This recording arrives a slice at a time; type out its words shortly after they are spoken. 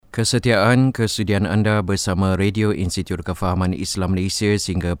Kesediaan anda bersama Radio Institut Kefahaman Islam Malaysia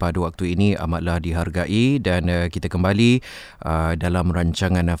sehingga pada waktu ini amatlah dihargai dan kita kembali dalam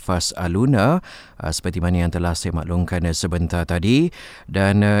rancangan Nafas Aluna seperti mana yang telah saya maklumkan sebentar tadi,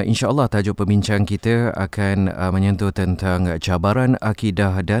 dan insya-Allah tajuk pembincang kita akan menyentuh tentang cabaran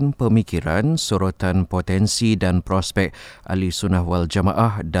akidah dan pemikiran, sorotan potensi dan prospek Ahli Sunnah wal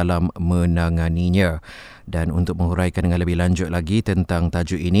Jamaah dalam menanganinya. Dan untuk menguraikan dengan lebih lanjut lagi tentang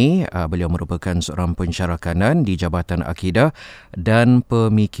tajuk ini, beliau merupakan seorang pensyarah kanan di Jabatan Akidah dan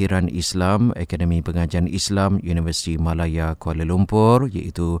Pemikiran Islam Akademi Pengajian Islam Universiti Malaya Kuala Lumpur,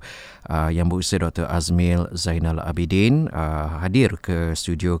 iaitu Yang Berusia Dr. Azmil Zainal Abidin, hadir ke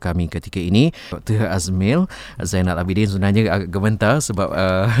studio kami ketika ini. Dr. Azmil Zainal Abidin sebenarnya agak gementar sebab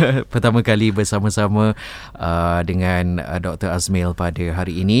pertama kali bersama-sama dengan Dr. Azmil pada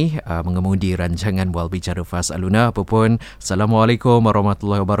hari ini mengemudi rancangan Bual Bicara Fas Aluna. Apapun, Assalamualaikum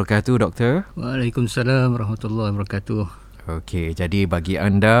warahmatullahi wabarakatuh, Doktor. Waalaikumsalam warahmatullahi wabarakatuh. Okey, jadi bagi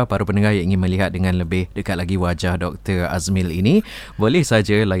anda, para pendengar yang ingin melihat dengan lebih dekat lagi wajah Dr. Azmil ini, boleh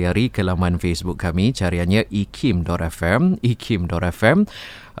saja layari ke laman Facebook kami, cariannya ikim.fm, ikim.fm.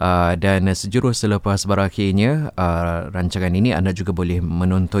 Dan sejurus selepas berakhirnya rancangan ini, anda juga boleh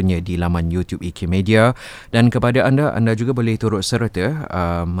menontonnya di laman YouTube IKIM Media. Dan kepada anda juga boleh turut serta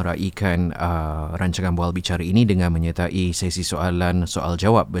meraihkan rancangan Bual Bicara ini dengan menyertai sesi soalan soal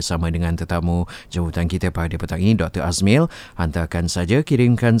jawab bersama dengan tetamu jemputan kita pada petang ini, Dr. Azmil. Hantarkan saja,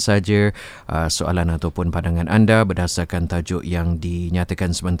 kirimkan saja soalan ataupun pandangan anda berdasarkan tajuk yang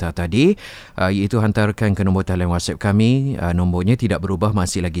dinyatakan sebentar tadi, iaitu hantarkan ke nombor talian WhatsApp kami. Nombornya tidak berubah,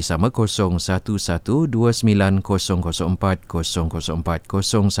 masih lagi sama, 01129004 004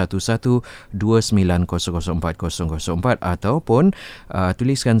 01129004 ataupun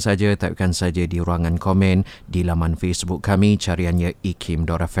tuliskan saja, typekan saja di ruangan komen di laman Facebook kami, cariannya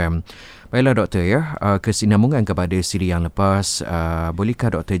ikim.fm. Baiklah Doktor, kesinambungan kepada siri yang lepas,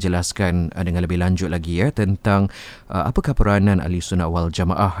 bolehkah Doktor jelaskan dengan lebih lanjut lagi tentang apakah peranan Ahli Sunnah wal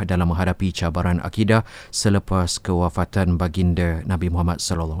Jamaah dalam menghadapi cabaran akidah selepas kewafatan baginda Nabi Muhammad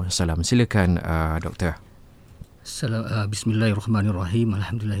sallallahu alaihi wasallam. Silakan Doktor. Bismillahirrahmanirrahim.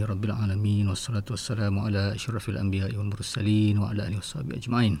 Alhamdulillahirabbil alamin wassalatu wassalamu ala asyrafil anbiya'i wal mursalin wa ala alihi washabihi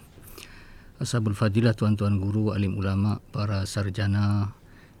ajmain. Ashabul fadilah, tuan-tuan guru, alim ulama, para sarjana,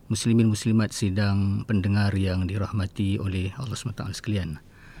 muslimin muslimat, sidang pendengar yang dirahmati oleh Allah SWT sekalian.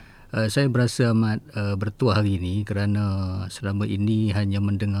 Saya berasa amat bertuah hari ini kerana selama ini hanya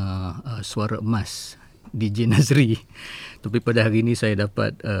mendengar suara emas DJ Nazri. Tapi pada hari ini saya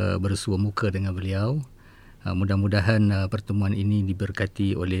dapat bersua muka dengan beliau. Mudah-mudahan pertemuan ini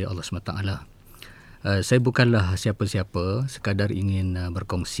diberkati oleh Allah SWT. Saya bukanlah siapa-siapa, sekadar ingin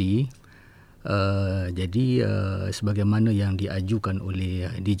berkongsi. Jadi sebagaimana yang diajukan oleh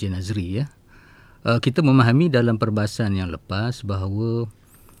DJ Nazri, kita memahami dalam perbahasan yang lepas bahawa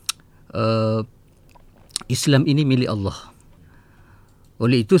Islam ini milik Allah.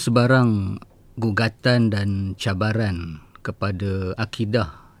 Oleh itu sebarang gugatan dan cabaran kepada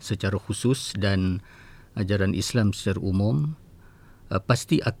akidah secara khusus dan ajaran Islam secara umum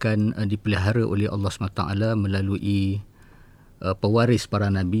pasti akan dipelihara oleh Allah SWT melalui pewaris para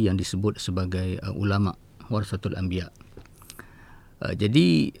nabi yang disebut sebagai ulama warasatul anbiya.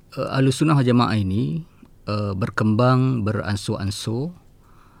 Jadi Ahli Sunnah wal Jamaah ini berkembang beransur-ansur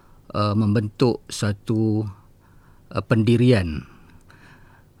membentuk satu pendirian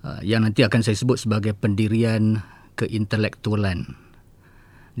yang nanti akan saya sebut sebagai pendirian keintelektualan,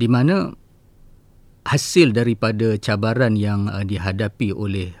 di mana hasil daripada cabaran yang dihadapi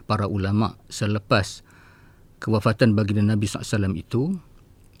oleh para ulama selepas kewafatan baginda Nabi SAW itu,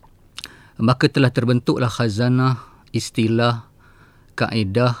 maka telah terbentuklah khazanah, istilah,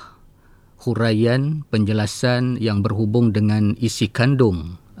 kaedah, huraian, penjelasan yang berhubung dengan isi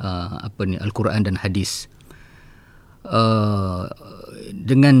kandung Al-Quran dan hadis.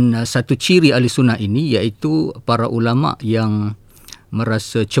 Dengan satu ciri Ahli Sunnah ini, iaitu para ulama yang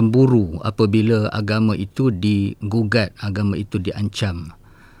merasa cemburu apabila agama itu digugat, agama itu diancam.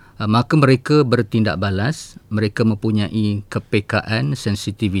 Maka mereka bertindak balas, mereka mempunyai kepekaan,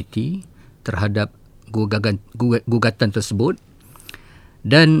 sensitiviti terhadap gugatan tersebut,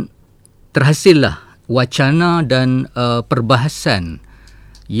 dan terhasillah wacana dan perbahasan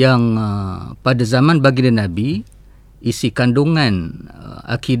yang pada zaman baginda Nabi, isi kandungan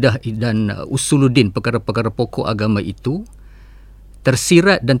akidah dan usuluddin, perkara-perkara pokok agama itu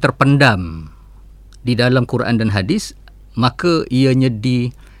tersirat dan terpendam di dalam Quran dan hadis, maka ianya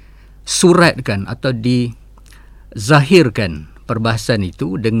disuratkan atau dizahirkan perbahasan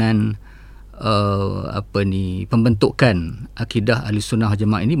itu dengan pembentukan akidah Ahlussunnah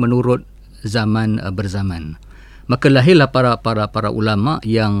Jamaah ini menurut zaman berzaman. Maka lahirlah para ulama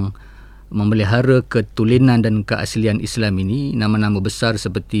yang memelihara ketulinan dan keaslian Islam ini, nama-nama besar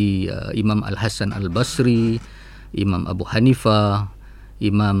seperti Imam Al-Hasan Al-Basri, Imam Abu Hanifah,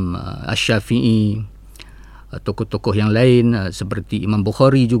 Imam Asy-Syafi'i, tokoh-tokoh yang lain seperti Imam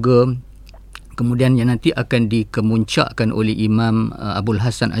Bukhari juga. Kemudian yang nanti akan dikemuncakkan oleh Imam Abul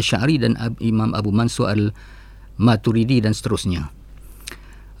Hasan Asy'ari dan Imam Abu Mansur Al-Maturidi dan seterusnya.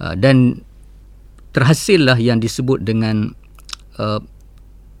 Dan terhasillah yang disebut dengan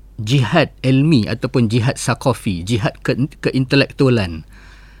jihad ilmi ataupun jihad saqafi, jihad keintelektualan.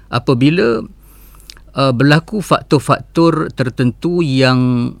 Apabila berlaku faktor-faktor tertentu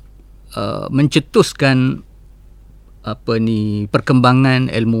yang mencetuskan perkembangan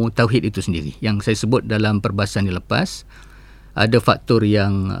ilmu tauhid itu sendiri, yang saya sebut dalam perbahasan yang lepas. Ada faktor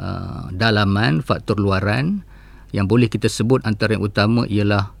yang dalaman, faktor luaran. Yang boleh kita sebut antara yang utama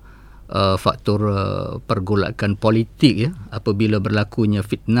ialah faktor pergolakan politik, ya, apabila berlakunya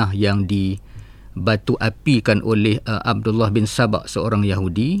fitnah yang dibatu apikan oleh Abdullah bin Sabah, seorang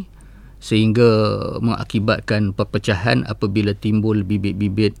Yahudi, sehingga mengakibatkan perpecahan apabila timbul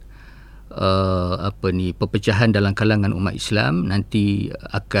bibit-bibit perpecahan dalam kalangan umat Islam. Nanti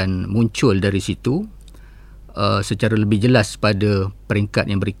akan muncul dari situ secara lebih jelas pada peringkat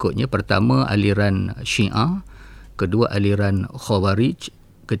yang berikutnya. Pertama, aliran Syiah, kedua aliran Khawarij,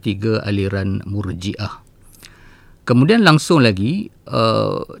 ketiga aliran Murji'ah. Kemudian langsung lagi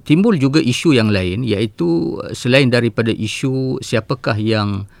timbul juga isu yang lain, iaitu selain daripada isu siapakah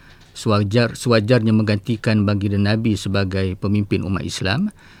yang sewajarnya menggantikan baginda Nabi sebagai pemimpin umat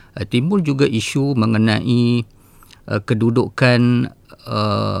Islam, timbul juga isu mengenai kedudukan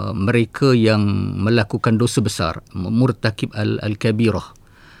mereka yang melakukan dosa besar, murtakib al-kabirah.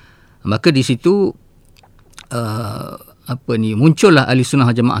 Maka di situ muncullah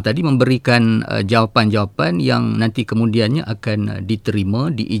Ahlussunnah Jamaah tadi memberikan jawapan-jawapan yang nanti kemudiannya akan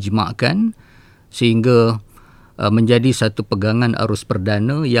diterima, diijma'kan, sehingga menjadi satu pegangan arus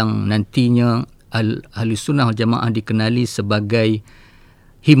perdana yang nantinya Ahlussunnah Jamaah dikenali sebagai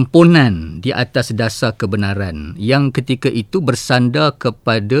himpunan di atas dasar kebenaran yang ketika itu bersandar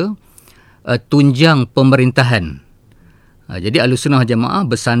kepada tunjang pemerintahan. Jadi Ahlussunnah Jamaah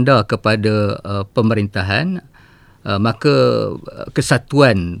bersandar kepada pemerintahan, maka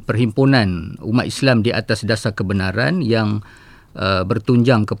kesatuan perhimpunan umat Islam di atas dasar kebenaran yang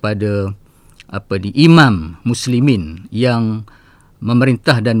bertunjang kepada imam muslimin yang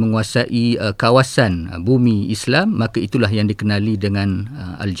memerintah dan menguasai kawasan bumi Islam, maka itulah yang dikenali dengan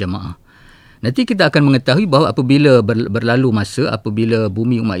Al-Jamaah. Nanti kita akan mengetahui bahawa apabila berlalu masa, apabila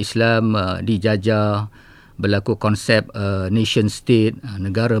bumi umat Islam dijajah, berlaku konsep nation state,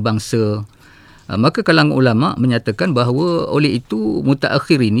 negara bangsa, maka kalangan ulama menyatakan bahawa oleh itu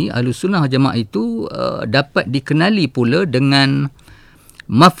mutaakhir ini Ahlussunnah Jamaah itu dapat dikenali pula dengan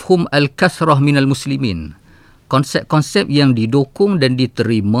mafhum al-kasrah minal muslimin, konsep-konsep yang didukung dan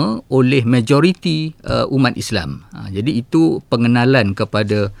diterima oleh majoriti umat Islam. Jadi itu pengenalan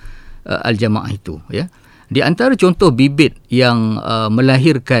kepada Al-Jamaah itu, ya. Di antara contoh bibit yang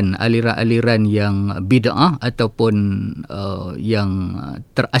melahirkan aliran-aliran yang bid'ah ataupun yang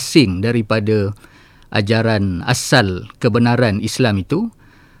terasing daripada ajaran asal kebenaran Islam itu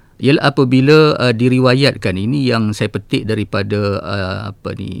ialah apabila diriwayatkan, ini yang saya petik daripada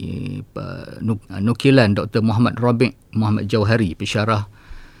nukilan Dr. Muhammad Rabi' Muhammad Jauhari, pensyarah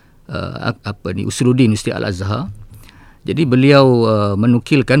Usuluddin Universiti Al-Azhar. Jadi beliau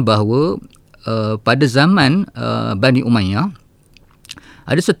menukilkan bahawa pada zaman Bani Umayyah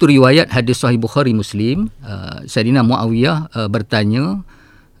ada satu riwayat hadis sahih Bukhari Muslim. Sayyidina Muawiyah bertanya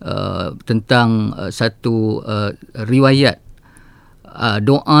tentang satu riwayat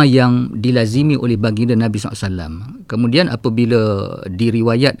doa yang dilazimi oleh baginda Nabi SAW. Kemudian apabila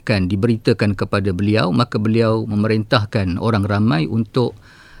diriwayatkan, diberitakan kepada beliau, maka beliau memerintahkan orang ramai untuk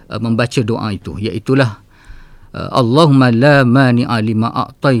membaca doa itu, iaitulah Allahumma la mani'a lima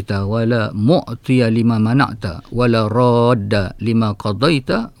a'taita wa la mu'tiya lima mana'ta wa la radda lima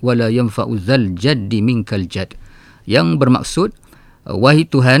qadaita wa la yanfa'u dzal jaddi minkal jadd, yang bermaksud, wahai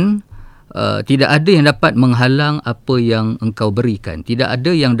Tuhan, tidak ada yang dapat menghalang apa yang engkau berikan, tidak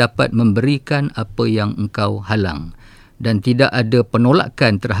ada yang dapat memberikan apa yang engkau halang, dan tidak ada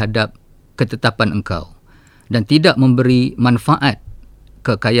penolakan terhadap ketetapan engkau, dan tidak memberi manfaat,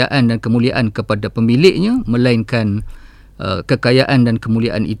 kekayaan dan kemuliaan kepada pemiliknya, melainkan kekayaan dan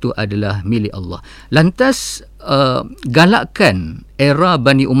kemuliaan itu adalah milik Allah. Lantas galakkan era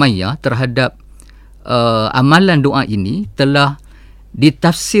Bani Umayyah terhadap amalan doa ini telah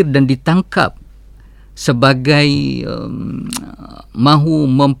ditafsir dan ditangkap sebagai mahu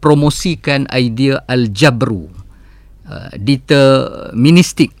mempromosikan idea al-jabru,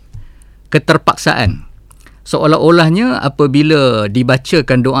 deterministik, keterpaksaan. Seolah-olahnya apabila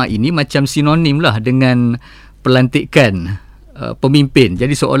dibacakan doa ini macam sinonim lah dengan pelantikan pemimpin.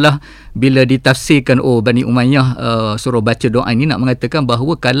 Jadi seolah bila ditafsirkan Bani Umayyah suruh baca doa ini nak mengatakan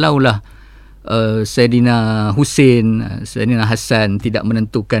bahawa kalaulah Sayyidina Hussein, Sayyidina Hassan tidak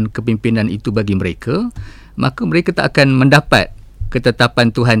menentukan kepimpinan itu bagi mereka, maka mereka tak akan mendapat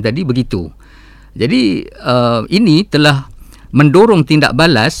ketetapan Tuhan tadi, begitu. Jadi ini telah mendorong tindak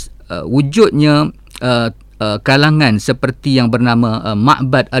balas wujudnya kalangan seperti yang bernama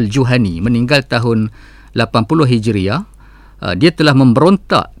Ma'bad al-Juhani, meninggal tahun 80 Hijriah. Dia telah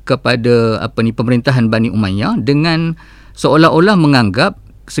memberontak kepada pemerintahan Bani Umayyah dengan seolah-olah menganggap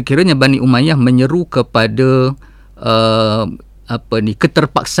sekiranya Bani Umayyah menyeru kepada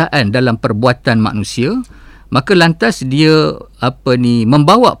keterpaksaan dalam perbuatan manusia, maka lantas dia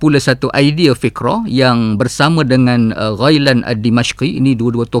membawa pula satu idea fikrah yang bersama dengan Ghailan ad-Dimashqi, ini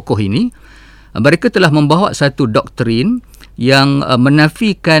dua-dua tokoh ini, mereka telah membawa satu doktrin yang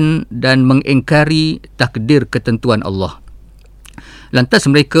menafikan dan mengingkari takdir ketentuan Allah. Lantas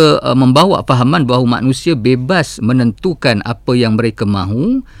mereka membawa fahaman bahawa manusia bebas menentukan apa yang mereka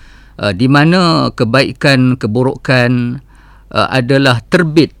mahu, di mana kebaikan, keburukan adalah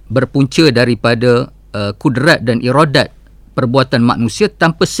terbit berpunca daripada kudrat dan iradat perbuatan manusia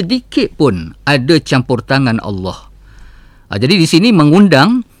tanpa sedikit pun ada campur tangan Allah. Jadi di sini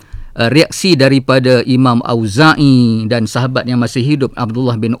mengundang reaksi daripada Imam Auza'i dan sahabat yang masih hidup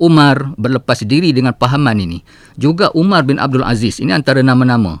Abdullah bin Umar berlepas diri dengan pahaman ini. Juga Umar bin Abdul Aziz, ini antara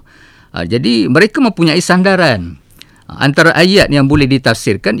nama-nama. Jadi mereka mempunyai sandaran. Antara ayat yang boleh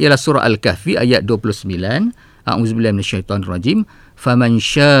ditafsirkan ialah surah Al-Kahfi ayat 29. A'udzubillahi minasyaitonirrajim. Faman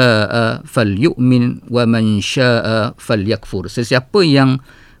syaa'a falyu'min wa man syaa'a falyakfur. Sesiapa yang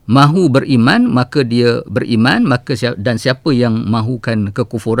mahu beriman maka dia beriman, dan siapa yang mahukan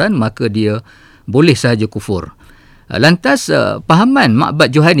kekufuran maka dia boleh sahaja kufur. Lantas pahaman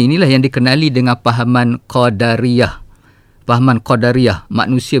Ma'bad Juhani inilah yang dikenali dengan pahaman Qadariyah. Pahaman Qadariyah,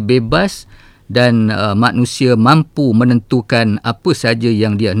 manusia bebas dan manusia mampu menentukan apa sahaja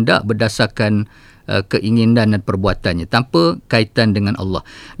yang dia hendak berdasarkan keinginan dan perbuatannya tanpa kaitan dengan Allah.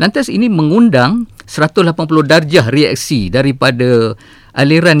 Lantas ini mengundang 180 darjah reaksi daripada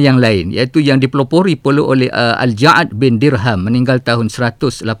aliran yang lain, iaitu yang dipelopori pula oleh Al-Ja'ad bin Dirham, meninggal tahun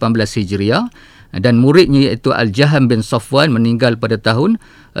 118 Hijriah, dan muridnya iaitu Al-Jaham bin Safwan, meninggal pada tahun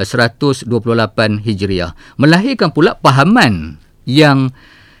 128 Hijriah. Melahirkan pula pahaman yang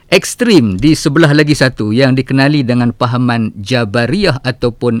ekstrim di sebelah lagi satu yang dikenali dengan pahaman Jabariyah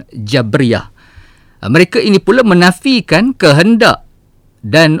ataupun Jabriyah. Mereka ini pula menafikan kehendak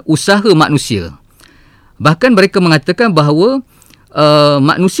dan usaha manusia. Bahkan mereka mengatakan bahawa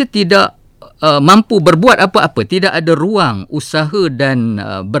manusia tidak mampu berbuat apa-apa, tidak ada ruang usaha dan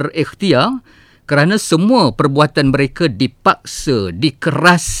berikhtiar, kerana semua perbuatan mereka dipaksa,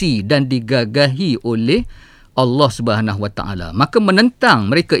 dikerasi dan digagahi oleh Allah Subhanahu Wa Taala. Maka menentang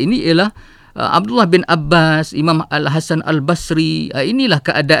mereka ini ialah Abdullah bin Abbas, Imam Al-Hasan Al-Basri. Inilah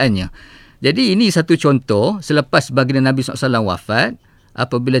keadaannya. Jadi ini satu contoh selepas baginda Nabi SAW wafat,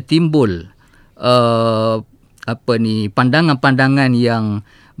 apabila timbul pandangan-pandangan yang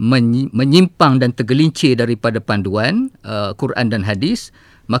menyimpang dan tergelincir daripada panduan Quran dan hadis,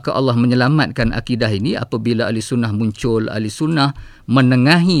 maka Allah menyelamatkan akidah ini apabila ahli sunnah muncul, ahli sunnah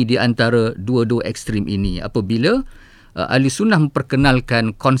menengahi di antara dua-dua ekstrim ini. Apabila ahli sunnah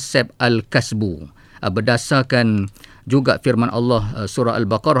memperkenalkan konsep al-kasbu berdasarkan juga firman Allah surah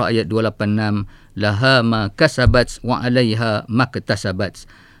Al-Baqarah ayat 286, laha ma kasabat wa 'alaiha ma katasabat.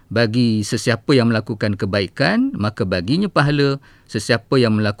 Bagi sesiapa yang melakukan kebaikan maka baginya pahala, sesiapa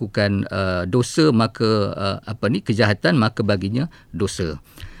yang melakukan dosa maka kejahatan maka baginya dosa.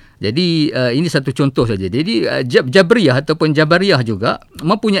 Jadi ini satu contoh saja. Jadi Jabriyah ataupun Jabariyah juga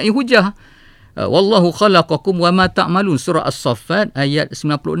mempunyai hujah. Wallahu khalaqakum wa ma ta'malun, surah As-Saffat ayat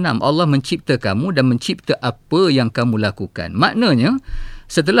 96. Allah mencipta kamu dan mencipta apa yang kamu lakukan. Maknanya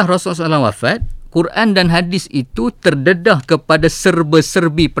setelah Rasulullah SAW wafat, Quran dan hadis itu terdedah kepada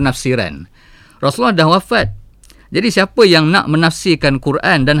serba-serbi penafsiran. Rasulullah dah wafat. Jadi siapa yang nak menafsirkan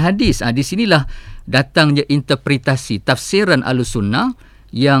Quran dan hadis? Di sinilah datangnya interpretasi tafsiran Ahlussunnah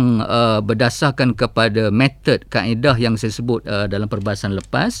yang berdasarkan kepada metod kaedah yang saya sebut dalam perbahasan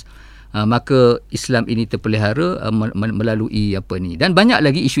lepas. Maka Islam ini terpelihara melalui ni. Dan banyak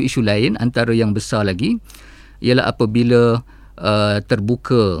lagi isu-isu lain, antara yang besar lagi ialah apabila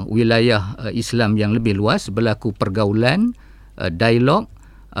terbuka wilayah Islam yang lebih luas, berlaku pergaulan dialog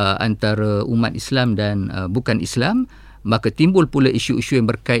antara umat Islam dan bukan Islam, maka timbul pula isu-isu yang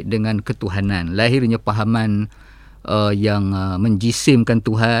berkait dengan ketuhanan. Lahirnya fahaman yang menjisimkan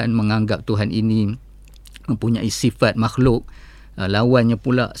Tuhan, menganggap Tuhan ini mempunyai sifat makhluk. Lawannya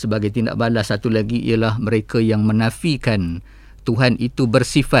pula sebagai tindak balas satu lagi ialah mereka yang menafikan Tuhan itu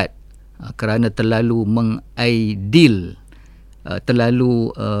bersifat kerana terlalu mengideal,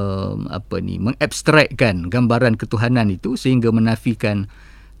 terlalu mengabstrakkan gambaran ketuhanan itu sehingga menafikan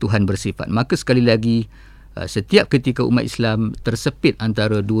Tuhan bersifat. Maka sekali lagi, setiap ketika umat Islam tersepit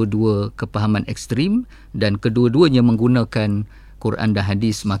antara dua-dua kepahaman ekstrim dan kedua-duanya menggunakan Quran dan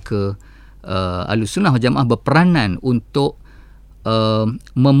hadis, maka Ahlussunnah wal Jamaah berperanan untuk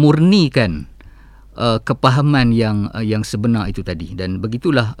memurnikan kepahaman yang sebenar itu tadi. Dan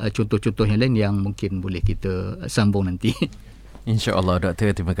begitulah contoh-contoh yang lain yang mungkin boleh kita sambung nanti. InsyaAllah,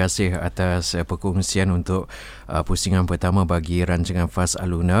 Doktor. Terima kasih atas perkongsian untuk pusingan pertama bagi rancangan Fas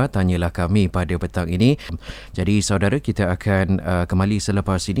Al-Luna, Tanyalah Kami pada petang ini. Jadi saudara, kita akan kembali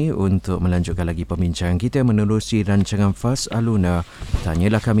selepas ini untuk melanjutkan lagi perbincangan kita menerusi rancangan Fas Al-Luna,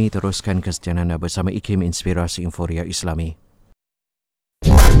 Tanyalah Kami. Teruskan kesetiaan anda bersama IKIM Inspirasi Inforia Islami.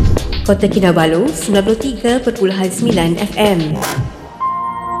 Kota Kinabalu 93.9 FM.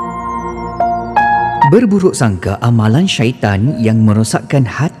 Berburuk sangka amalan syaitan yang merosakkan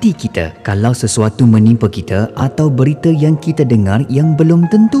hati kita kalau sesuatu menimpa kita atau berita yang kita dengar yang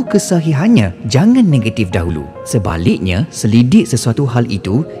belum tentu kesahihannya. Jangan negatif dahulu. Sebaliknya, selidik sesuatu hal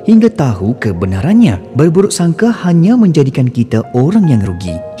itu hingga tahu kebenarannya. Berburuk sangka hanya menjadikan kita orang yang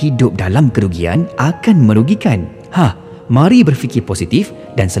rugi. Hidup dalam kerugian akan merugikan. Mari berfikir positif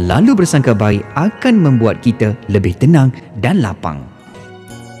dan selalu bersangka baik akan membuat kita lebih tenang dan lapang.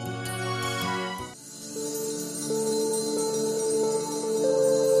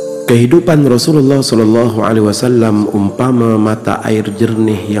 Kehidupan Rasulullah SAW umpama mata air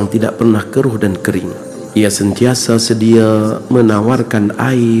jernih yang tidak pernah keruh dan kering. Ia sentiasa sedia menawarkan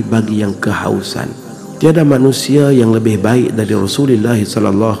air bagi yang kehausan. Tiada manusia yang lebih baik dari Rasulullah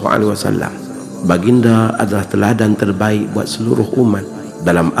SAW. Baginda adalah teladan terbaik buat seluruh umat.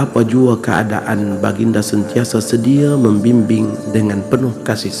 Dalam apa jua keadaan, baginda sentiasa sedia membimbing dengan penuh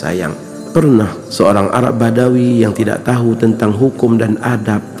kasih sayang. Pernah seorang Arab Badawi yang tidak tahu tentang hukum dan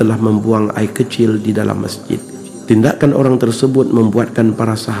adab telah membuang air kecil di dalam masjid. Tindakan orang tersebut membuatkan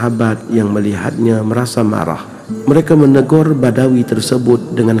para sahabat yang melihatnya merasa marah. Mereka menegur Badawi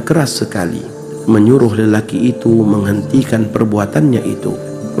tersebut dengan keras sekali, menyuruh lelaki itu menghentikan perbuatannya itu.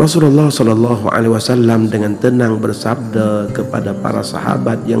 Rasulullah SAW dengan tenang bersabda kepada para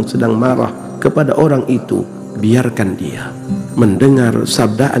sahabat yang sedang marah kepada orang itu, biarkan dia. Mendengar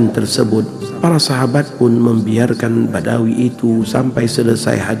sabdaan tersebut, para sahabat pun membiarkan Badawi itu sampai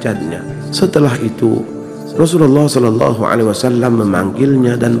selesai hajatnya. Setelah itu, Rasulullah SAW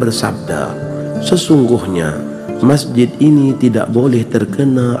memanggilnya dan bersabda, sesungguhnya masjid ini tidak boleh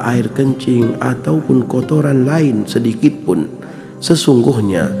terkena air kencing ataupun kotoran lain sedikit pun.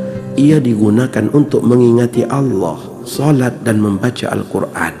 Sesungguhnya ia digunakan untuk mengingati Allah, salat dan membaca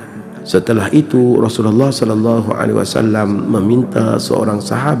Al-Quran. Setelah itu Rasulullah SAW meminta seorang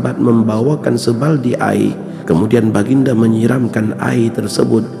sahabat membawakan sebaldi air. Kemudian baginda menyiramkan air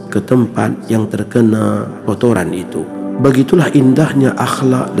tersebut ke tempat yang terkena kotoran itu. Begitulah indahnya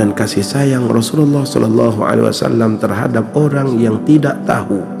akhlak dan kasih sayang Rasulullah SAW terhadap orang yang tidak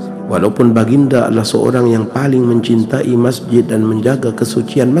tahu. Walaupun baginda adalah seorang yang paling mencintai masjid dan menjaga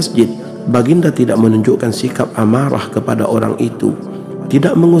kesucian masjid, baginda tidak menunjukkan sikap amarah kepada orang itu,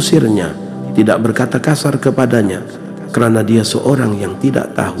 tidak mengusirnya, tidak berkata kasar kepadanya, kerana dia seorang yang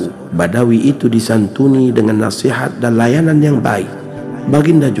tidak tahu. Badawi itu disantuni dengan nasihat dan layanan yang baik.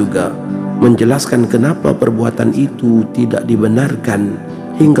 Baginda juga menjelaskan kenapa perbuatan itu tidak dibenarkan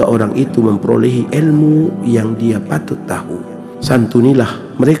hingga orang itu memperolehi ilmu yang dia patut tahu.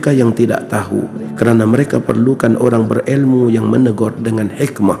 Santunilah mereka yang tidak tahu, kerana mereka perlukan orang berilmu yang menegur dengan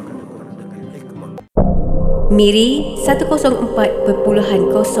hikmah. Miri 104.0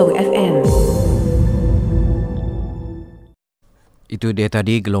 FM. Itu dia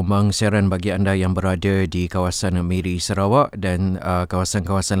tadi gelombang siaran bagi anda yang berada di kawasan Miri Sarawak dan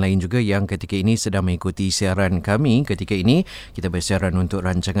kawasan-kawasan lain juga yang ketika ini sedang mengikuti siaran kami. Ketika ini kita bersiaran untuk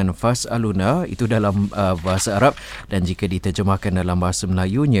rancangan Fas Al-Luna, itu dalam bahasa Arab, dan jika diterjemahkan dalam bahasa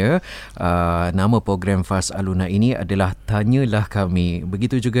Melayunya, nama program Fas Al-Luna ini adalah Tanyalah Kami.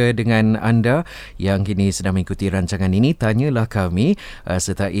 Begitu juga dengan anda yang kini sedang mengikuti rancangan ini, Tanyalah Kami,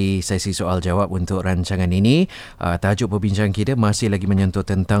 sertai sesi soal jawab untuk rancangan ini. Tajuk perbincangan kita masih masih lagi menyentuh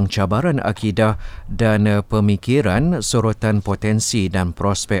tentang cabaran akidah dan pemikiran, sorotan potensi dan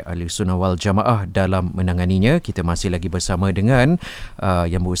prospek Ahlussunnah wal Jamaah dalam menanganinya. Kita masih lagi bersama dengan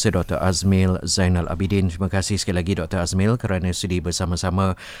Yang Berusaha Dr. Azmil Zainal Abidin. Terima kasih sekali lagi Dr. Azmil kerana sudi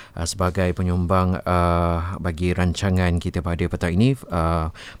bersama-sama sebagai penyumbang bagi rancangan kita pada petang ini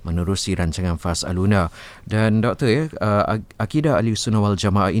menerusi rancangan Fas Aluna. Dan Doktor, akidah Ahlussunnah wal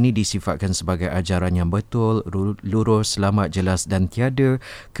Jamaah ini disifatkan sebagai ajaran yang betul, lurus, selamat, jelas dan tiada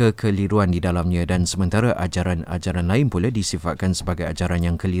kekeliruan di dalamnya, dan sementara ajaran-ajaran lain pula disifatkan sebagai ajaran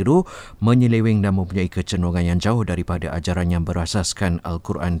yang keliru, menyeleweng dan mempunyai kecenderungan yang jauh daripada ajaran yang berasaskan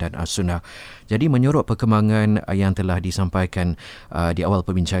Al-Quran dan As-Sunnah. Jadi menyorot perkembangan yang telah disampaikan di awal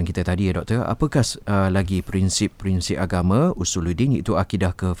perbincangan kita tadi, ya Doktor, apakah lagi prinsip-prinsip agama Usuluddin, iaitu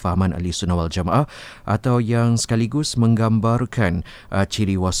akidah kefahaman Ahlussunnah wal Jamaah, atau yang sekaligus menggambarkan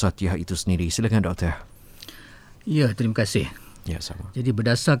ciri wasatiyah itu sendiri? Silakan Doktor. Ya, terima kasih. Ya, sama. Jadi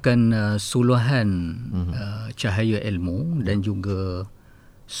berdasarkan suluhan cahaya ilmu dan juga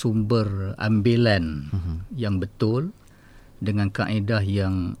sumber ambilan yang betul dengan kaedah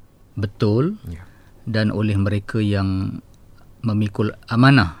yang betul, dan oleh mereka yang memikul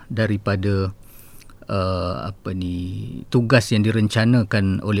amanah daripada tugas yang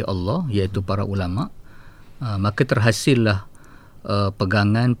direncanakan oleh Allah, iaitu para ulama, maka terhasillah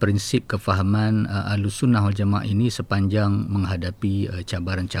pegangan prinsip kefahaman Ahlussunnah wal Jamaah ini sepanjang menghadapi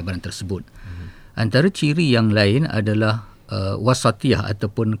cabaran-cabaran tersebut. Antara ciri yang lain adalah wasatiyah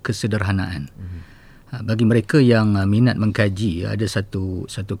ataupun kesederhanaan. Bagi mereka yang minat mengkaji, ada satu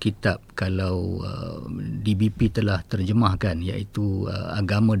kitab, kalau DBP telah terjemahkan, iaitu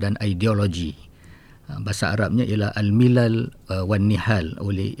Agama dan Ideologi. Bahasa Arabnya ialah Al-Milal wan Nihal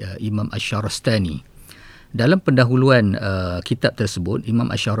oleh Imam Asy-Syahrastani. Dalam pendahuluan kitab tersebut, Imam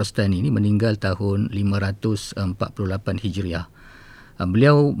Asy-Syahrastani ini meninggal tahun 548 Hijriah.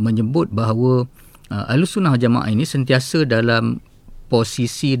 Beliau menyebut bahawa Ahlussunnah Jamaah ini sentiasa dalam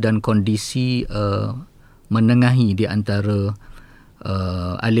posisi dan kondisi menengahi di antara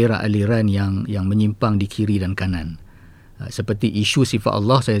aliran-aliran yang menyimpang di kiri dan kanan. Seperti isu sifat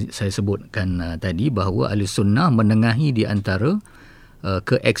Allah saya sebutkan tadi, bahawa Ahlussunnah menengahi di antara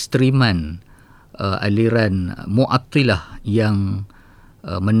keekstreman aliran Mu'attilah yang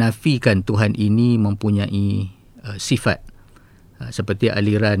menafikan Tuhan ini mempunyai sifat. Seperti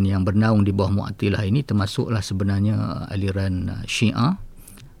aliran yang bernaung di bawah Mu'attilah ini termasuklah sebenarnya aliran Syiah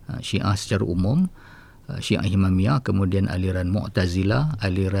secara umum, Syiah Imamiyah, kemudian aliran Mu'tazilah,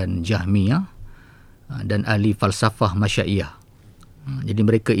 aliran Jahmiyah, dan ahli falsafah Masyaiyah. Jadi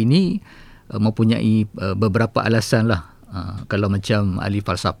mereka ini mempunyai beberapa alasan lah. Kalau macam ahli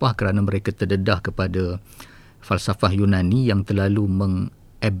falsafah, kerana mereka terdedah kepada falsafah Yunani yang terlalu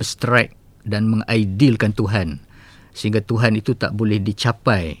mengabstrak dan mengidealkan Tuhan, sehingga Tuhan itu tak boleh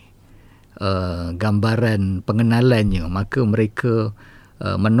dicapai gambaran pengenalannya, maka mereka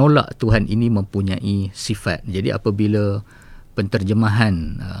menolak Tuhan ini mempunyai sifat. Jadi apabila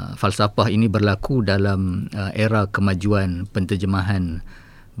penterjemahan falsafah ini berlaku dalam era kemajuan penterjemahan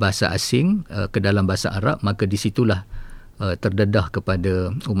bahasa asing ke dalam bahasa Arab, maka di situlah terdedah kepada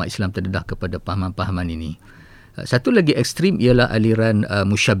umat Islam, terdedah kepada pahaman-pahaman ini. Satu lagi ekstrim ialah aliran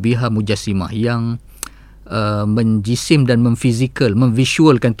musyabbihah mujassimah yang menjisim dan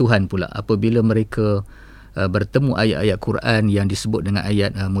memvisualkan Tuhan pula. Apabila mereka bertemu ayat-ayat Quran yang disebut dengan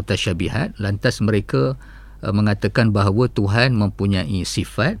ayat mutasyabihat, lantas mereka mengatakan bahawa Tuhan mempunyai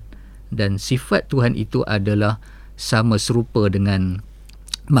sifat, dan sifat Tuhan itu adalah sama serupa dengan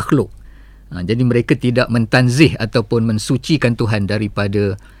makhluk. Jadi mereka tidak mentanzih ataupun mensucikan Tuhan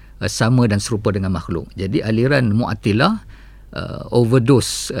daripada sama dan serupa dengan makhluk. Jadi aliran Mu'attilah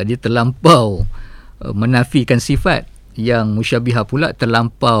overdose, dia terlampau menafikan sifat, yang musyabbihah pula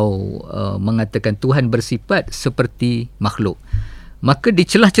terlampau mengatakan Tuhan bersifat seperti makhluk. Maka di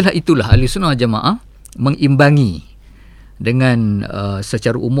celah-celah itulah Ahlussunnah Jamaah mengimbangi dengan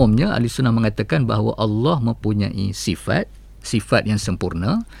secara umumnya Ahlussunnah mengatakan bahawa Allah mempunyai sifat yang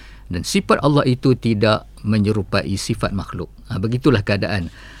sempurna, dan sifat Allah itu tidak menyerupai sifat makhluk. Begitulah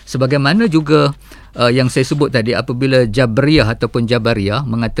keadaan. Sebagaimana juga yang saya sebut tadi, apabila Jabriyah ataupun Jabariyah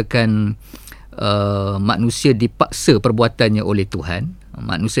mengatakan manusia dipaksa perbuatannya oleh Tuhan,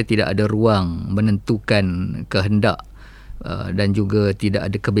 manusia tidak ada ruang menentukan kehendak dan juga tidak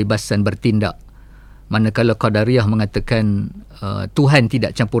ada kebebasan bertindak. Manakala Qadariyah mengatakan Tuhan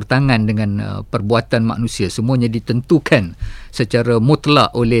tidak campur tangan dengan perbuatan manusia, semuanya ditentukan secara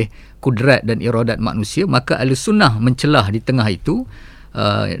mutlak oleh kudrat dan iradat manusia, maka Ahlussunnah mencelah di tengah itu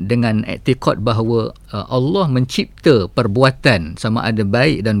dengan i'tiqad bahawa Allah mencipta perbuatan sama ada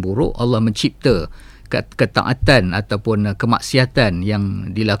baik dan buruk, Allah mencipta ketaatan ataupun kemaksiatan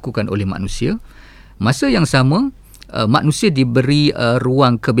yang dilakukan oleh manusia. Masa yang sama, manusia diberi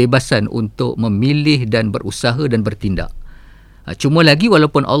ruang kebebasan untuk memilih dan berusaha dan bertindak. Cuma lagi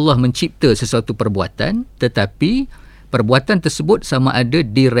walaupun Allah mencipta sesuatu perbuatan, tetapi perbuatan tersebut sama ada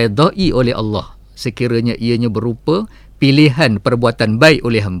diredai oleh Allah sekiranya ianya berupa pilihan perbuatan baik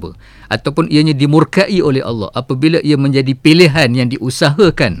oleh hamba, ataupun ianya dimurkai oleh Allah apabila ia menjadi pilihan yang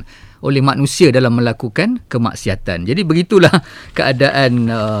diusahakan oleh manusia dalam melakukan kemaksiatan. Jadi begitulah keadaan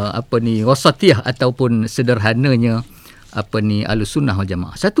wasatiyah ataupun sederhananya Ahlussunnah wal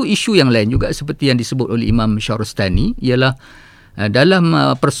Jamaah. Satu isu yang lain juga seperti yang disebut oleh Imam Syarostani ialah dalam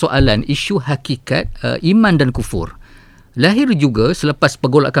persoalan isu hakikat iman dan kufur. Lahir juga selepas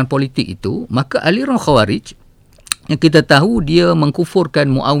pergolakan politik itu, maka aliran Khawarij yang kita tahu dia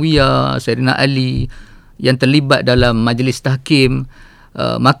mengkufurkan Muawiyah, Sayyidina Ali yang terlibat dalam majlis tahkim,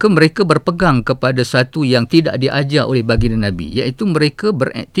 maka mereka berpegang kepada satu yang tidak diajar oleh baginda Nabi, iaitu mereka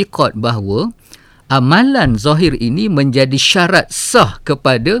beriktikad bahawa amalan zahir ini menjadi syarat sah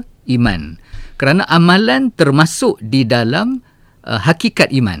kepada iman, kerana amalan termasuk di dalam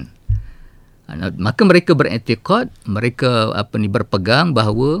hakikat iman. Maka mereka beriktikad, mereka berpegang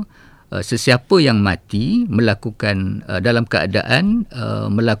bahawa sesiapa yang mati melakukan dalam keadaan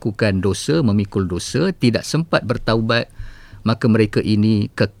melakukan dosa, memikul dosa, tidak sempat bertaubat, maka mereka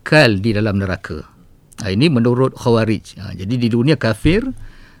ini kekal di dalam neraka. Ini menurut Khawarij. Jadi di dunia kafir,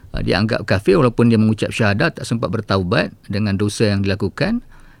 dianggap kafir walaupun dia mengucap syahadat, tak sempat bertaubat dengan dosa yang dilakukan,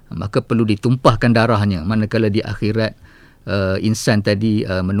 maka perlu ditumpahkan darahnya. Manakala di akhirat insan tadi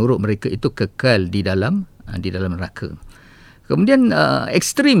menurut mereka itu kekal di dalam neraka. Kemudian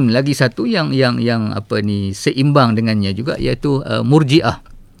ekstrim lagi satu yang seimbang dengannya juga, iaitu Murji'ah.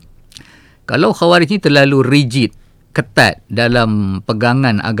 Kalau Khawarij ini terlalu rigid, ketat dalam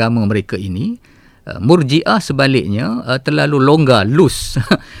pegangan agama mereka ini, Murji'ah sebaliknya terlalu longgar, loose.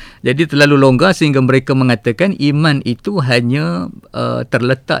 Jadi terlalu longgar sehingga mereka mengatakan iman itu hanya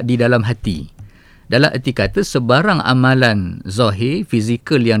terletak di dalam hati. Dalam erti kata, sebarang amalan zahir,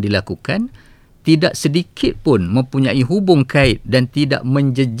 fizikal yang dilakukan tidak sedikit pun mempunyai hubung kait dan tidak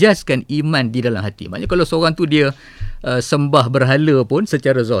menjejaskan iman di dalam hati. Maksudnya kalau seorang tu dia sembah berhala pun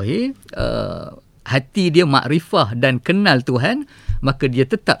secara zahir, hati dia makrifah dan kenal Tuhan, maka dia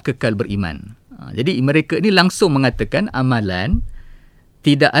tetap kekal beriman. Jadi mereka ini langsung mengatakan amalan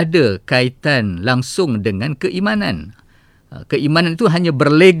tidak ada kaitan langsung dengan keimanan. Keimanan itu hanya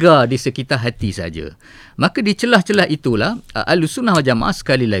berlega di sekitar hati saja. Maka di celah-celah itulah Ahlussunnah wal Jamaah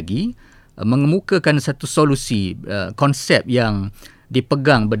sekali lagi mengemukakan satu solusi, konsep yang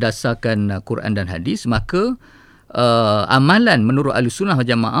dipegang berdasarkan Quran dan hadis. Maka amalan menurut Ahlussunnah wal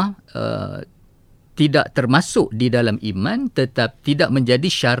Jamaah tidak termasuk di dalam iman, tetap tidak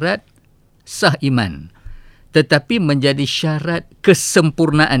menjadi syarat sah iman, tetapi menjadi syarat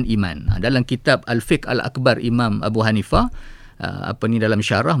kesempurnaan iman. Dalam kitab Al-Fiqh Al-Akbar Imam Abu Hanifah, dalam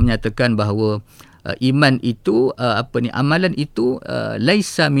syarah menyatakan bahawa iman itu, amalan itu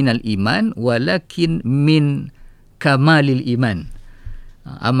laisa minal iman walakin min kamalil iman.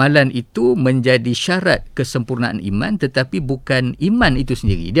 Amalan itu menjadi syarat kesempurnaan iman, tetapi bukan iman itu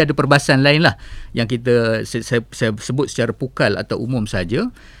sendiri. Dia ada perbahasan lain lah yang saya sebut secara pukal atau umum saja,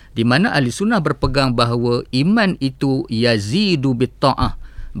 di mana ahli sunnah berpegang bahawa iman itu yazidu bit ta'ah,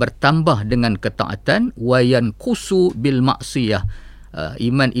 bertambah dengan ketaatan, wa yanqusu bil maksiyah,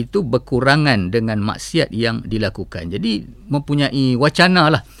 iman itu berkurangan dengan maksiat yang dilakukan. Jadi mempunyai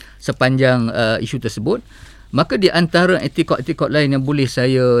wacana lah sepanjang isu tersebut. Maka di antara etikad-etikad lain yang boleh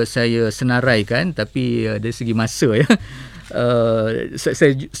saya senaraikan, tapi dari segi masa ya,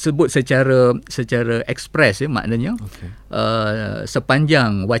 saya sebut secara ekspres ya, maknanya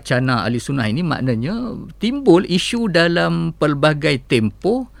sepanjang wacana ahli sunnah ini, maknanya timbul isu dalam pelbagai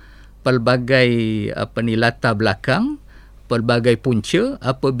tempoh, pelbagai latar belakang, pelbagai punca,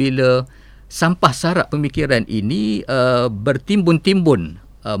 apabila sampah sarak pemikiran ini bertimbun-timbun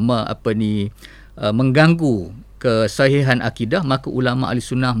mengganggu kesahihan akidah, maka ulama ahli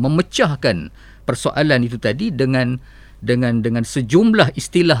sunnah memecahkan persoalan itu tadi dengan sejumlah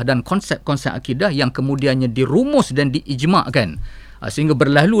istilah dan konsep-konsep akidah yang kemudiannya dirumus dan diijmakkan, sehingga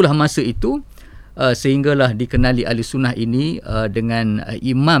berlalulah masa itu, sehinggalah dikenali ahli sunnah ini dengan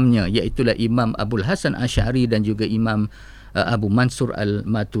imamnya, iaitulah Imam Abul Hasan Asy'ari dan juga Imam Abu Mansur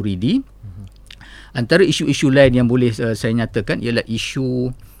Al-Maturidi. Antara isu-isu lain yang boleh saya nyatakan ialah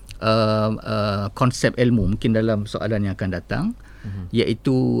isu konsep ilmu, mungkin dalam soalan yang akan datang,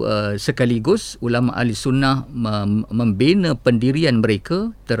 iaitu sekaligus ulama ahli sunnah membina pendirian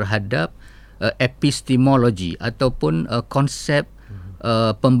mereka terhadap epistemologi ataupun konsep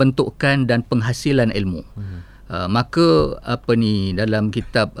pembentukan dan penghasilan ilmu. Maka dalam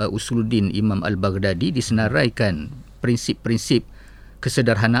kitab Usuluddin Imam Al-Baghdadi disenaraikan prinsip-prinsip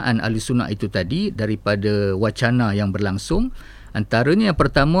kesederhanaan Ahlussunnah itu tadi daripada wacana yang berlangsung. Antaranya yang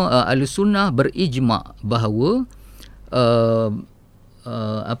pertama, Ahlussunnah berijma' bahawa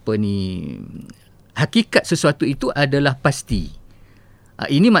hakikat sesuatu itu adalah pasti.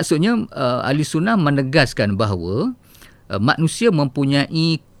 Ini maksudnya Ahlussunnah menegaskan bahawa manusia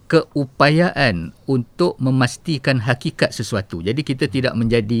mempunyai keupayaan untuk memastikan hakikat sesuatu. Jadi kita tidak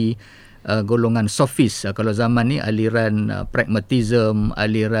menjadi golongan sofis. Kalau zaman ni aliran pragmatism,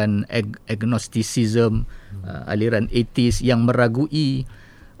 aliran agnosticism, aliran atheist yang meragui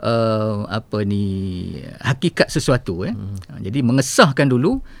hakikat sesuatu. Jadi mengesahkan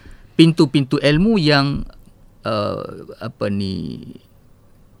dulu pintu-pintu ilmu yang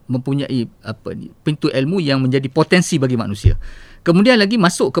mempunyai pintu ilmu yang menjadi potensi bagi manusia. Kemudian lagi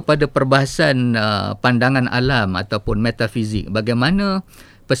masuk kepada perbahasan pandangan alam ataupun metafizik. Bagaimana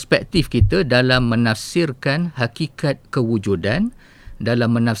perspektif kita dalam menafsirkan hakikat kewujudan,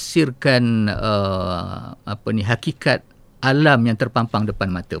 dalam menafsirkan hakikat alam yang terpampang depan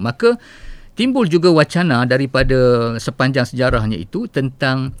mata. Maka timbul juga wacana daripada sepanjang sejarahnya itu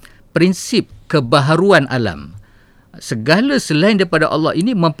tentang prinsip kebaharuan alam. Segala selain daripada Allah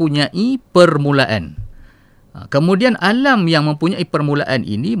ini mempunyai permulaan. Kemudian alam yang mempunyai permulaan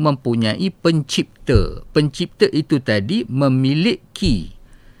ini mempunyai pencipta. Pencipta itu tadi memiliki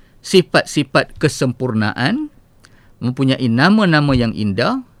sifat-sifat kesempurnaan, mempunyai nama-nama yang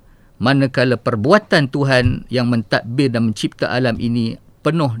indah, manakala perbuatan Tuhan yang mentadbir dan mencipta alam ini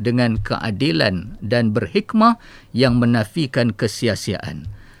penuh dengan keadilan dan berhikmah yang menafikan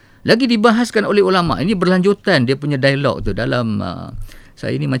kesia-siaan. Lagi dibahaskan oleh ulama. Ini berlanjutan dia punya dialog tu dalam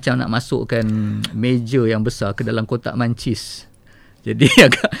saya ni macam nak masukkan meja yang besar ke dalam kotak mancis. Jadi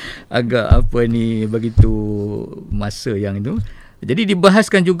agak begitu masa yang itu. Jadi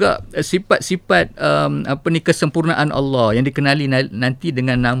dibahaskan juga sifat-sifat kesempurnaan Allah yang dikenali nanti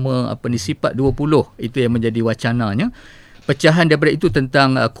dengan nama sifat 20. Itu yang menjadi wacananya. Pecahan daripada itu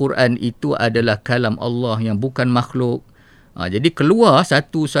tentang Quran itu adalah kalam Allah yang bukan makhluk. Jadi keluar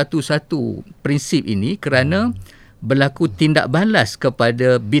satu prinsip ini kerana berlaku tindak balas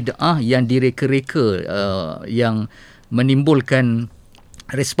kepada bid'ah yang direka-reka yang menimbulkan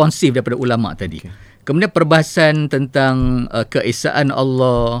responsif daripada ulama tadi. Kemudian perbahasan tentang keesaan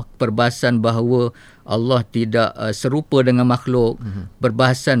Allah, perbahasan bahawa Allah tidak serupa dengan makhluk,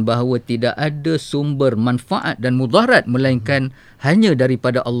 perbahasan bahawa tidak ada sumber manfaat dan mudarat melainkan hanya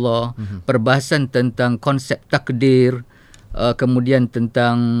daripada Allah, perbahasan tentang konsep takdir, kemudian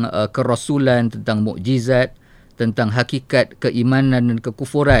tentang kerasulan, tentang mukjizat, tentang hakikat keimanan dan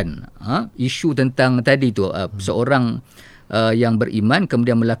kekufuran. Isu tentang tadi tu seorang yang beriman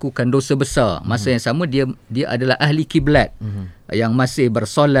kemudian melakukan dosa besar, masa yang sama dia adalah ahli kiblat yang masih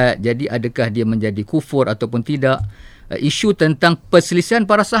bersolat, jadi adakah dia menjadi kufur ataupun tidak. Isu tentang perselisihan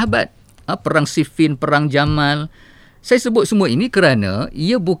para sahabat, perang Siffin, perang Jamal. Saya sebut semua ini kerana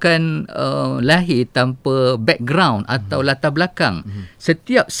ia bukan lahir tanpa background atau latar belakang.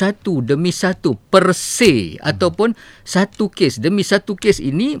 Setiap satu demi satu per se ataupun satu kes demi satu kes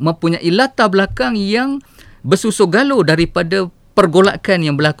ini mempunyai latar belakang yang bersusul galuh daripada pergolakan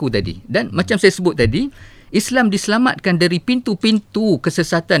yang berlaku tadi. Dan macam saya sebut tadi, Islam diselamatkan dari pintu-pintu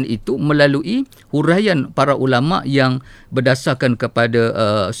kesesatan itu melalui huraian para ulama yang berdasarkan kepada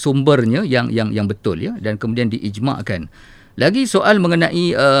sumbernya yang betul, ya, dan kemudian diijma'kan. Lagi soal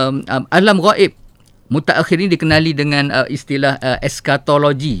mengenai alam ghaib, mutaakhir ini dikenali dengan istilah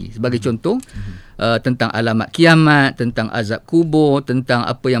eskatologi sebagai contoh, tentang alamat kiamat, tentang azab kubur, tentang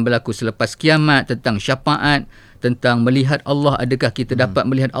apa yang berlaku selepas kiamat, tentang syafaat, tentang melihat Allah, adakah kita dapat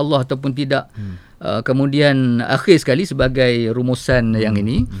melihat Allah ataupun tidak. Kemudian akhir sekali sebagai rumusan yang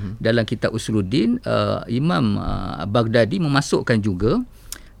ini dalam kitab Usuluddin, Imam Baghdadi memasukkan juga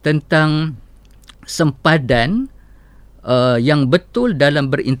tentang sempadan yang betul dalam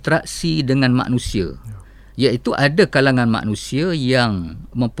berinteraksi dengan manusia, iaitu ada kalangan manusia yang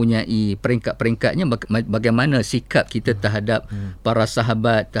mempunyai peringkat-peringkatnya, bagaimana sikap kita terhadap para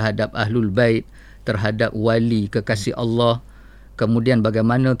sahabat, terhadap ahlul bait, terhadap wali kekasih Allah, kemudian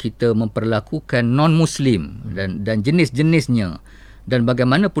bagaimana kita memperlakukan non-Muslim dan jenis-jenisnya, dan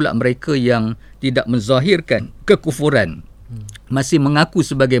bagaimana pula mereka yang tidak menzahirkan kekufuran, masih mengaku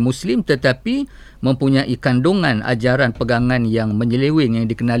sebagai Muslim tetapi mempunyai kandungan ajaran pegangan yang menyeleweng yang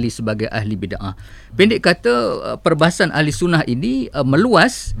dikenali sebagai ahli bid'ah. Pendek kata, perbahasan ahli sunnah ini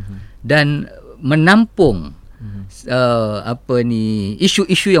meluas dan menampung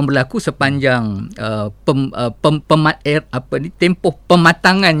isu-isu yang berlaku sepanjang tempoh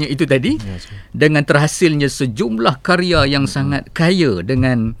pematangannya itu tadi, dengan terhasilnya sejumlah karya yang sangat kaya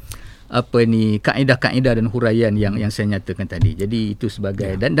dengan kaedah-kaedah dan huraian yang saya nyatakan tadi. Jadi itu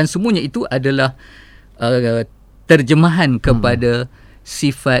sebagai dan semuanya itu adalah terjemahan kepada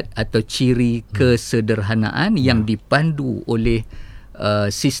sifat atau ciri kesederhanaan yang dipandu oleh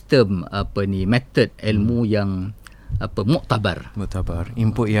sistem metod ilmu yang muktabar.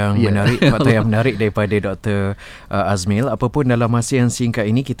 Input yang menarik, fakta yang menarik daripada Dr. Azmil. Apapun dalam masa yang singkat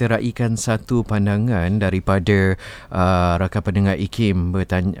ini, kita raikan satu pandangan daripada rakan pendengar IKIM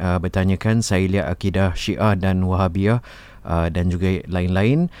bertanyakan, saya lihat akidah Syiah dan Wahabiyah dan juga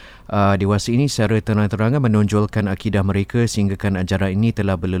lain-lain dewasa ini secara terang-terangan menonjolkan akidah mereka sehinggakan ajaran ini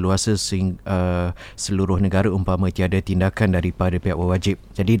telah berleluasa seluruh negara umpama tiada tindakan daripada pihak berwajib.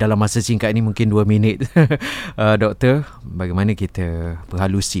 Jadi dalam masa singkat ini mungkin 2 minit Doktor, bagaimana kita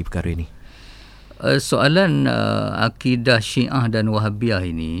berhalusi perkara ini? Soalan akidah Syiah dan Wahabiyah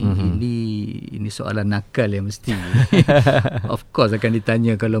ini soalan nakal yang mesti of course akan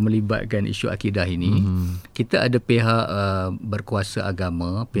ditanya kalau melibatkan isu akidah ini. Kita ada pihak berkuasa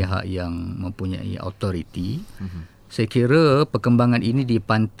agama, pihak yang mempunyai autoriti. Saya kira perkembangan ini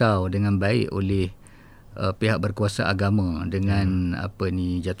dipantau dengan baik oleh pihak berkuasa agama dengan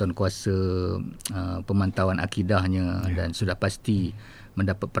jatuhan kuasa pemantauan akidahnya dan sudah pasti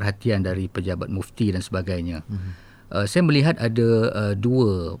mendapat perhatian dari pejabat mufti dan sebagainya. Saya melihat ada 2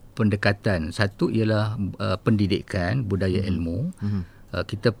 pendekatan. Satu ialah pendidikan, budaya ilmu.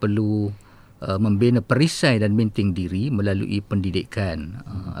 Kita perlu membina perisai dan minting diri melalui pendidikan.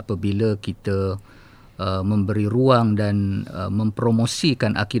 Apabila kita memberi ruang dan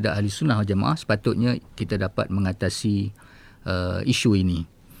mempromosikan akidah Ahli Sunnah wal Jamaah, sepatutnya kita dapat mengatasi isu ini.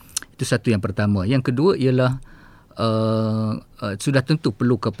 Itu satu yang pertama. Yang kedua ialah sudah tentu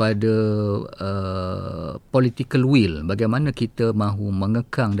perlu kepada political will, bagaimana kita mahu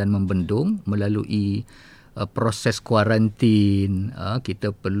mengekang dan membendung melalui proses kuarantin.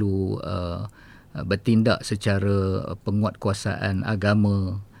 Kita perlu bertindak secara penguatkuasaan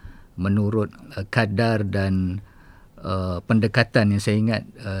agama menurut kadar dan pendekatan yang saya ingat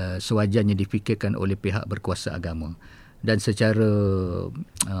sewajarnya difikirkan oleh pihak berkuasa agama. Dan secara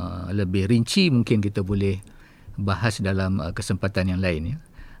lebih rinci mungkin kita boleh bahas dalam kesempatan yang lain, ya.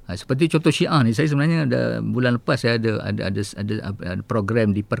 Seperti contoh Syiah ni, saya sebenarnya bulan lepas saya ada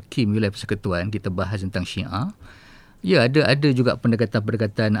program di Perkim Wilayah Persekutuan, kita bahas tentang Syiah. Ya, ada juga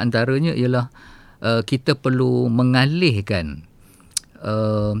pendekatan-pendekatan, antaranya ialah kita perlu mengalihkan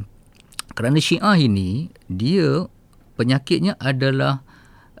kerana Syiah ini dia penyakitnya adalah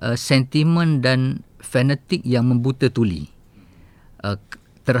sentimen dan fanatik yang membuta tuli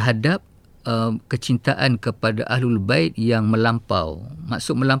terhadap kecintaan kepada Ahlul Bait yang melampau.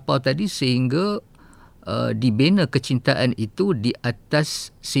 Maksud melampau tadi sehingga dibina kecintaan itu di atas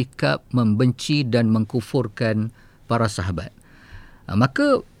sikap membenci dan mengkufurkan para sahabat.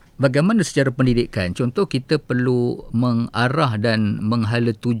 Maka bagaimana secara pendidikan? Contoh, kita perlu mengarah dan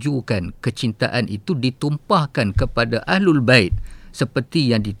menghala tujukan kecintaan itu ditumpahkan kepada Ahlul Bait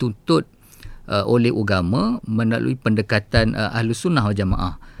seperti yang dituntut oleh agama melalui pendekatan Ahlus Sunnah wal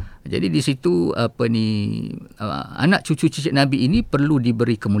Jamaah. Jadi di situ anak cucu cicit Nabi ini perlu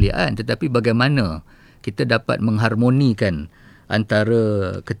diberi kemuliaan, tetapi bagaimana kita dapat mengharmonikan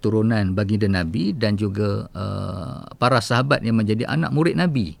antara keturunan baginda Nabi dan juga para sahabat yang menjadi anak murid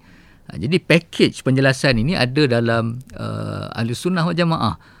Nabi. Jadi package penjelasan ini ada dalam Ahlus Sunnah wal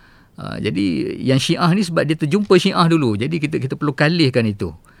Jamaah. Jadi yang Syiah ni sebab dia terjumpa Syiah dulu, jadi kita perlu kalihkan itu.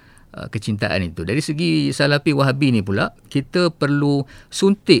 Kecintaan itu. Dari segi Salafi Wahabi ni pula, kita perlu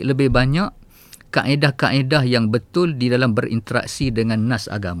suntik lebih banyak kaedah-kaedah yang betul di dalam berinteraksi dengan nas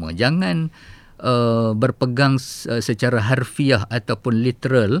agama. Jangan berpegang secara harfiah ataupun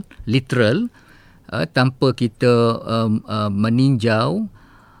literal tanpa kita meninjau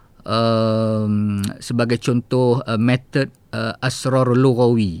sebagai contoh metod asrar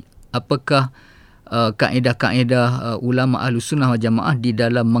lughawi. Apakah kaedah-kaedah ulama Ahlus Sunnah wal Jamaah di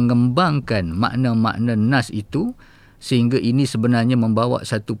dalam mengembangkan makna-makna nas itu, sehingga ini sebenarnya membawa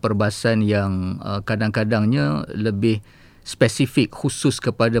satu perbahasan yang kadang-kadangnya lebih spesifik khusus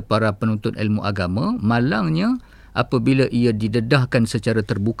kepada para penuntut ilmu agama. Malangnya apabila ia didedahkan secara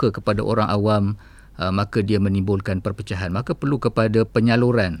terbuka kepada orang awam, maka dia menimbulkan perpecahan. Maka perlu kepada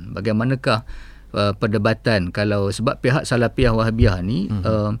penyaluran. Bagaimanakah perdebatan, kalau sebab pihak Salafiyah Wahabiyah ni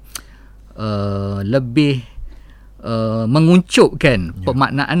lebih menguncupkan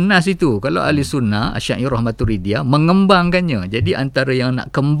pemaknaan nas itu. Kalau ahli sunnah, Asy'ariyah Maturidiyah mengembangkannya. Jadi antara yang nak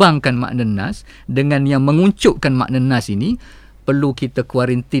kembangkan makna nas dengan yang menguncupkan makna nas ini perlu kita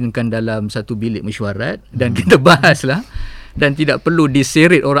kuarantinkan dalam satu bilik mesyuarat dan kita bahaslah, dan tidak perlu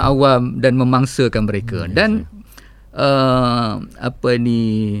diseret orang awam dan memangsakan mereka. Dan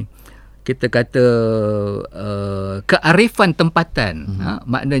kita kata kearifan tempatan,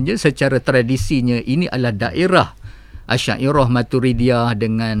 maknanya secara tradisinya ini adalah daerah Asy'ariyah Maturidiyah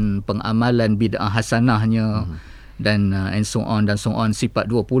dengan pengamalan bid'ah hasanahnya dan and so on sifat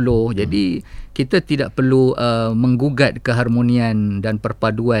 20. Jadi kita tidak perlu menggugat keharmonian dan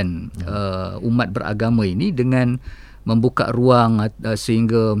perpaduan umat beragama ini dengan membuka ruang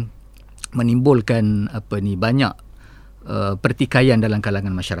sehingga menimbulkan banyak pertikaian dalam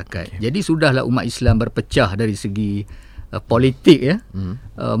kalangan masyarakat. Jadi sudahlah umat Islam berpecah dari segi politik,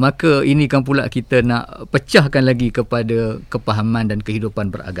 maka ini kan pula kita nak pecahkan lagi kepada kepahaman dan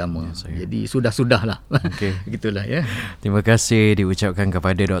kehidupan beragama. Jadi sudahlah. Gitulah ya. Terima kasih diucapkan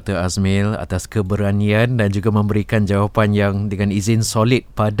kepada Dr. Azmil atas keberanian dan juga memberikan jawapan yang dengan izin solid,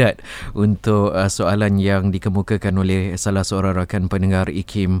 padat untuk soalan yang dikemukakan oleh salah seorang rakan pendengar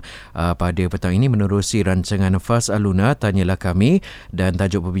IKIM pada petang ini menerusi rancangan Fas Aluna Tanyalah Kami, dan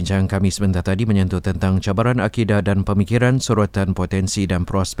tajuk perbincangan kami sebentar tadi menyentuh tentang cabaran akidah dan pemikiran, sorotan potensi dan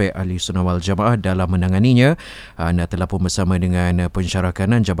prospek Ahli Sunnah wal Jamaah dalam menanganinya. Anda telah pun bersama dengan pensyarah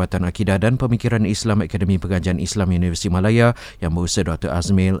kanan Jabatan Akidah dan Pemikiran Islam Akademi Pengajian Islam Universiti Malaya yang berusaha Dr.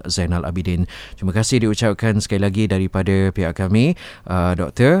 Azmil Zainal Abidin. Terima kasih diucapkan sekali lagi daripada pihak kami,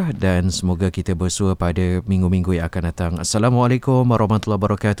 Doktor, dan semoga kita bersua pada minggu-minggu yang akan datang. Assalamualaikum warahmatullahi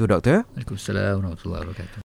wabarakatuh, Doktor. Waalaikumsalam warahmatullahi wabarakatuh.